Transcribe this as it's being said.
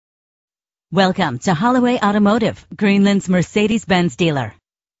Welcome to Holloway Automotive, Greenland's Mercedes-Benz dealer.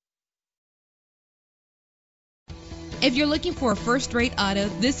 If you're looking for a first-rate auto,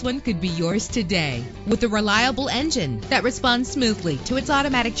 this one could be yours today. With a reliable engine that responds smoothly to its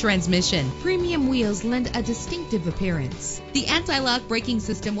automatic transmission, premium wheels lend a distinctive appearance. The anti-lock braking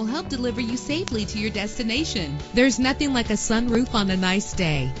system will help deliver you safely to your destination. There's nothing like a sunroof on a nice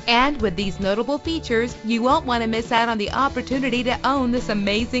day. And with these notable features, you won't want to miss out on the opportunity to own this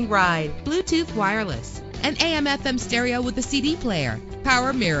amazing ride. Bluetooth wireless, an AM/FM stereo with a CD player,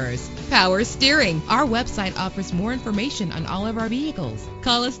 power mirrors, power steering. Our website offers more information on all of our vehicles.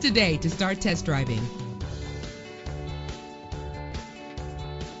 Call us today to start test driving.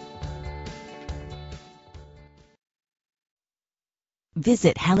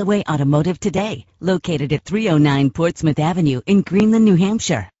 Visit Holloway Automotive today, located at 309 Portsmouth Avenue in Greenland, New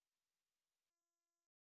Hampshire.